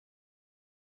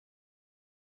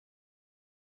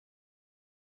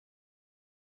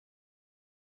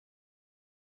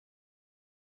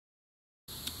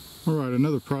Alright,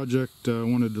 another project I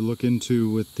wanted to look into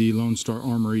with the Star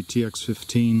Armory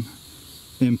TX-15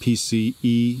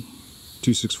 MPC-E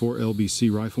 264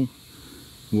 LBC rifle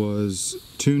was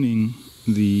tuning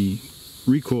the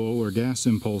recoil or gas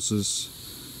impulses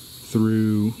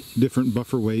through different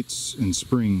buffer weights and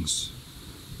springs.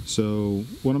 So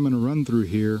what I'm going to run through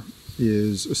here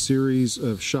is a series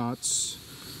of shots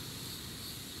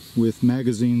with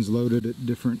magazines loaded at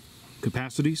different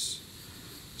capacities.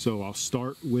 So I'll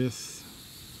start with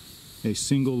a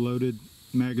single loaded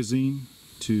magazine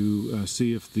to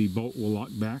see if the bolt will lock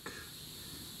back.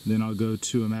 Then I'll go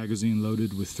to a magazine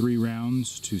loaded with 3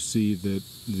 rounds to see that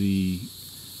the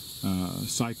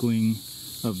cycling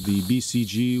of the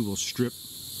BCG will strip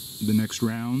the next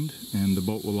round and the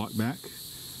bolt will lock back.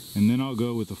 And then I'll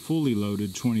go with a fully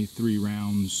loaded 23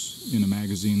 rounds in a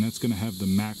magazine. That's going to have the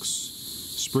max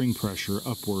spring pressure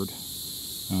upward,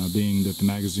 being that the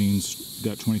magazine's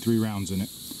got 23 rounds in it.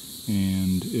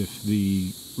 And if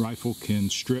the rifle can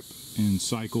strip and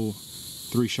cycle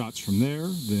 3 shots from there,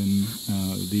 then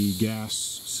the gas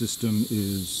system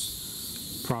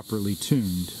is properly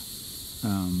tuned.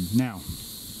 Now,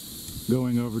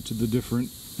 going over to the different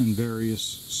and various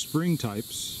spring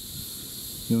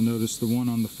types, you'll notice the one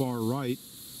on the far right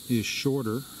is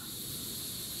shorter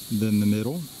than the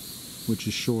middle, which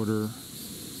is shorter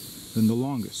than the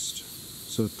longest.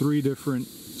 So 3 different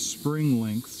spring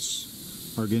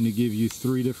lengths are going to give you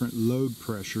 3 different load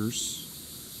pressures,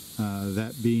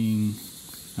 that being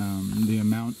the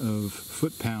amount of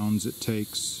foot-pounds it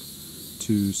takes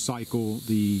to cycle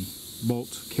the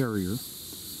bolt carrier,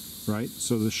 right?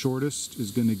 So the shortest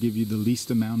is going to give you the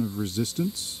least amount of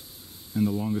resistance, and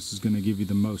the longest is going to give you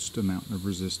the most amount of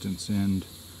resistance. And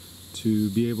to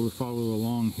be able to follow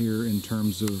along here in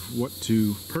terms of what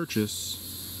to purchase,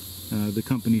 the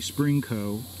company Spring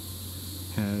Co.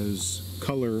 has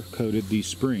color-coded these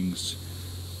springs.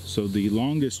 So the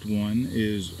longest one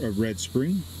is a red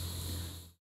spring.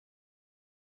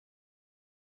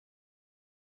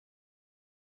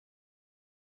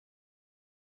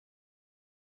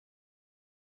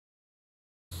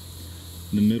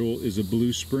 The middle is a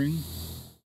blue spring.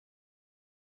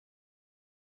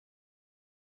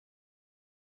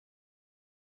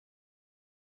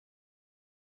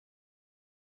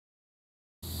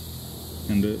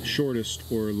 And the shortest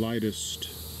or lightest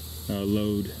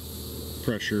load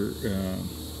pressure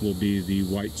will be the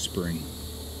white spring.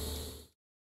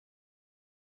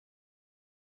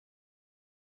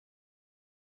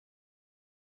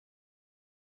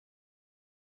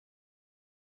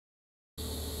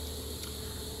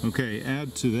 Okay,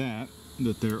 add to that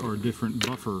there are different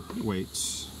buffer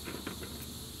weights.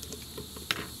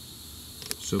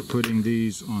 So putting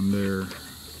these on their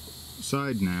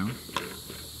side now,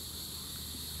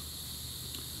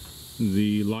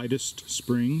 the lightest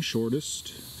spring,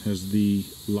 shortest, has the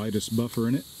lightest buffer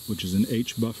in it, which is an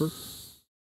H buffer.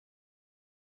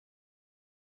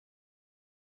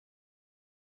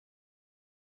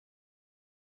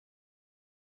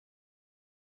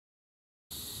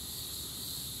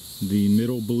 The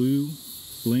middle blue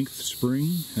length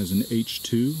spring has an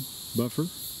H2 buffer.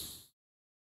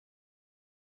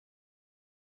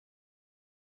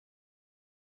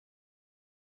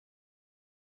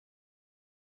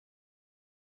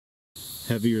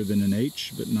 Heavier than an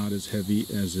H, but not as heavy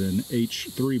as an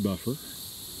H3 buffer,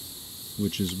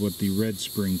 which is what the red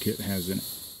spring kit has in it.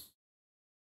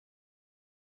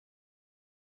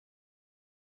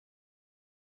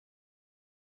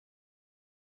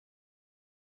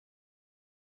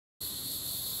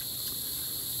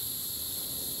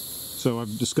 So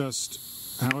I've discussed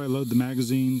how I load the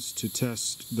magazines to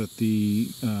test that the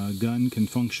gun can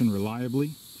function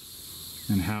reliably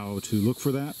and how to look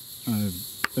for that. I've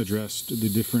addressed the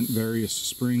different various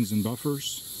springs and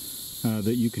buffers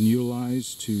that you can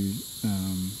utilize to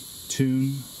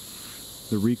tune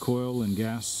the recoil and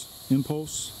gas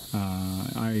impulse.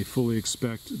 I fully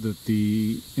expect that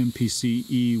the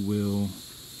MPC-E will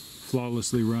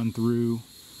flawlessly run through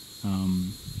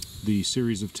the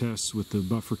series of tests with the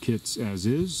buffer kits as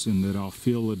is, and that I'll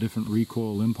feel a different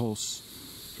recoil impulse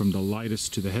from the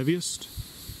lightest to the heaviest.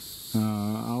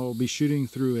 I'll be shooting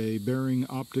through a bearing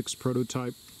optics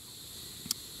prototype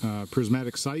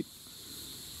prismatic sight,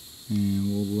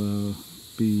 and we'll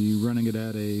be running it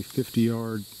at a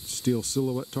 50-yard steel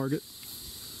silhouette target.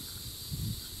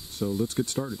 So let's get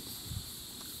started.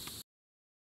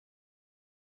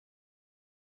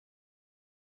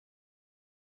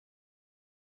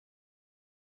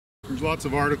 There's lots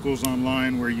of articles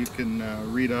online where you can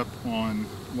read up on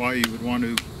why you would want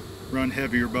to run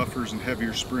heavier buffers and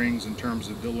heavier springs in terms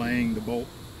of delaying the bolt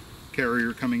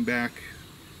carrier coming back.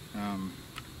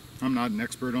 I'm not an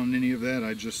expert on any of that.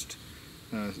 I just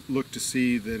look to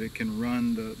see that it can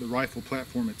run, the rifle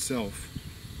platform itself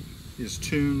is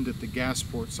tuned at the gas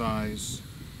port size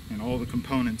and all the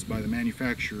components by the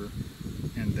manufacturer,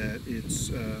 and that it's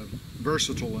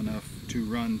versatile enough to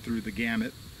run through the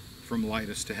gamut from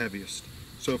lightest to heaviest.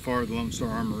 So far the Lone Star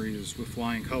Armory is, with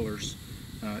flying colors,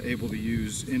 able to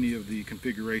use any of the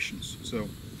configurations. So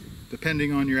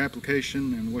depending on your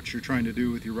application and what you're trying to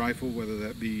do with your rifle, whether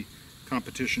that be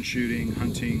competition shooting,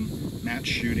 hunting, match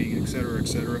shooting, etc.,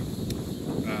 etc.,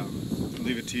 I'll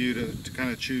leave it to you to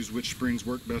kind of choose which springs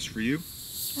work best for you.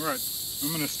 Alright, I'm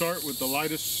going to start with the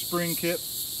lightest spring kit.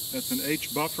 That's an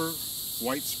H buffer,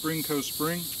 white Springco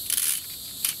spring.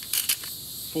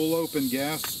 Full open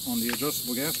gas on the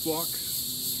adjustable gas block.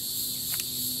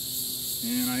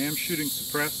 And I am shooting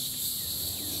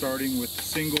suppressed, starting with the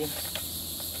single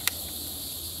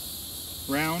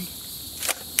round.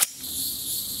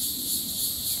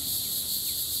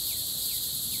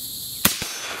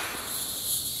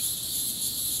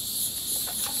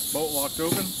 Bolt locked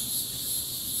open.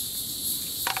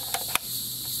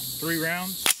 3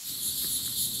 rounds.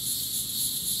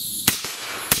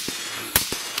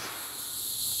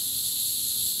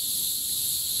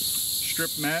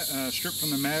 Stripped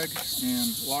from the mag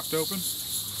and locked open.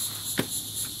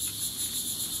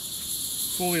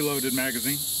 Fully loaded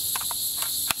magazine.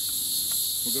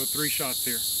 We'll go 3 shots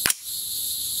here.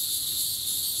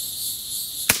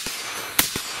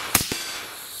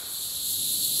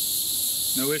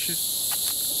 No issues.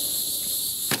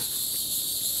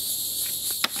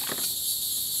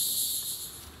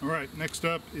 Alright, next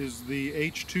up is the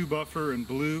H2 buffer and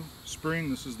blue spring.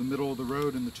 This is the middle of the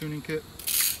road in the tuning kit.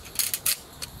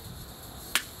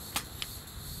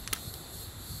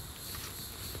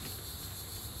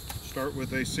 Start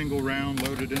with a single round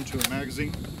loaded into a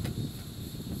magazine.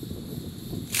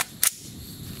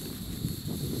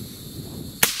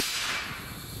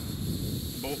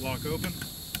 Bolt lock open.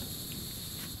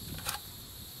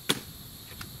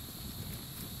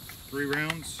 3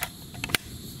 rounds.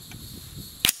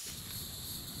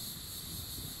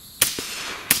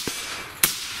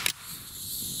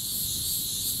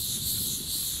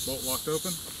 Bolt locked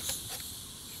open.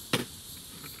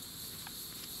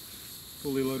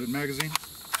 Fully loaded magazine.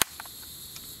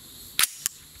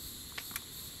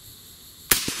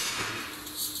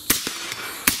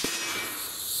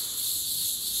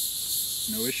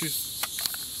 No issues.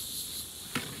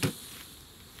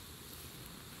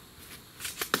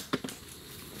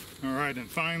 Alright, and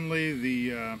finally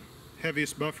the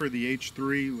heaviest buffer, the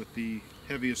H3 with the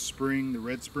heaviest spring, the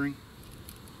red spring.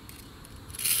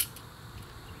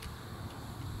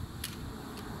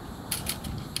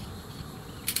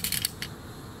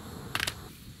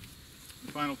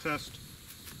 Final test.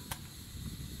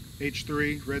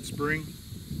 H3 red spring,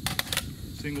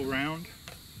 single round,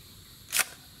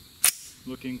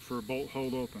 looking for bolt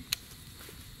hold open.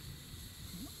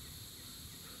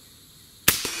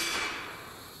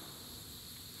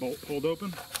 Bolt hold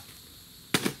open.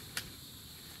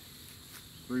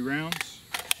 3 rounds.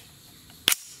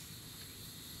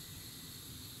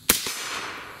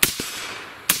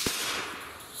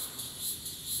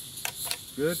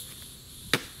 Good.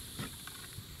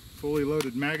 Fully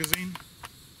loaded magazine.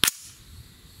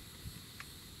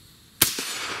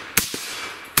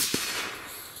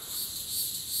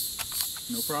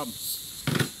 No problem.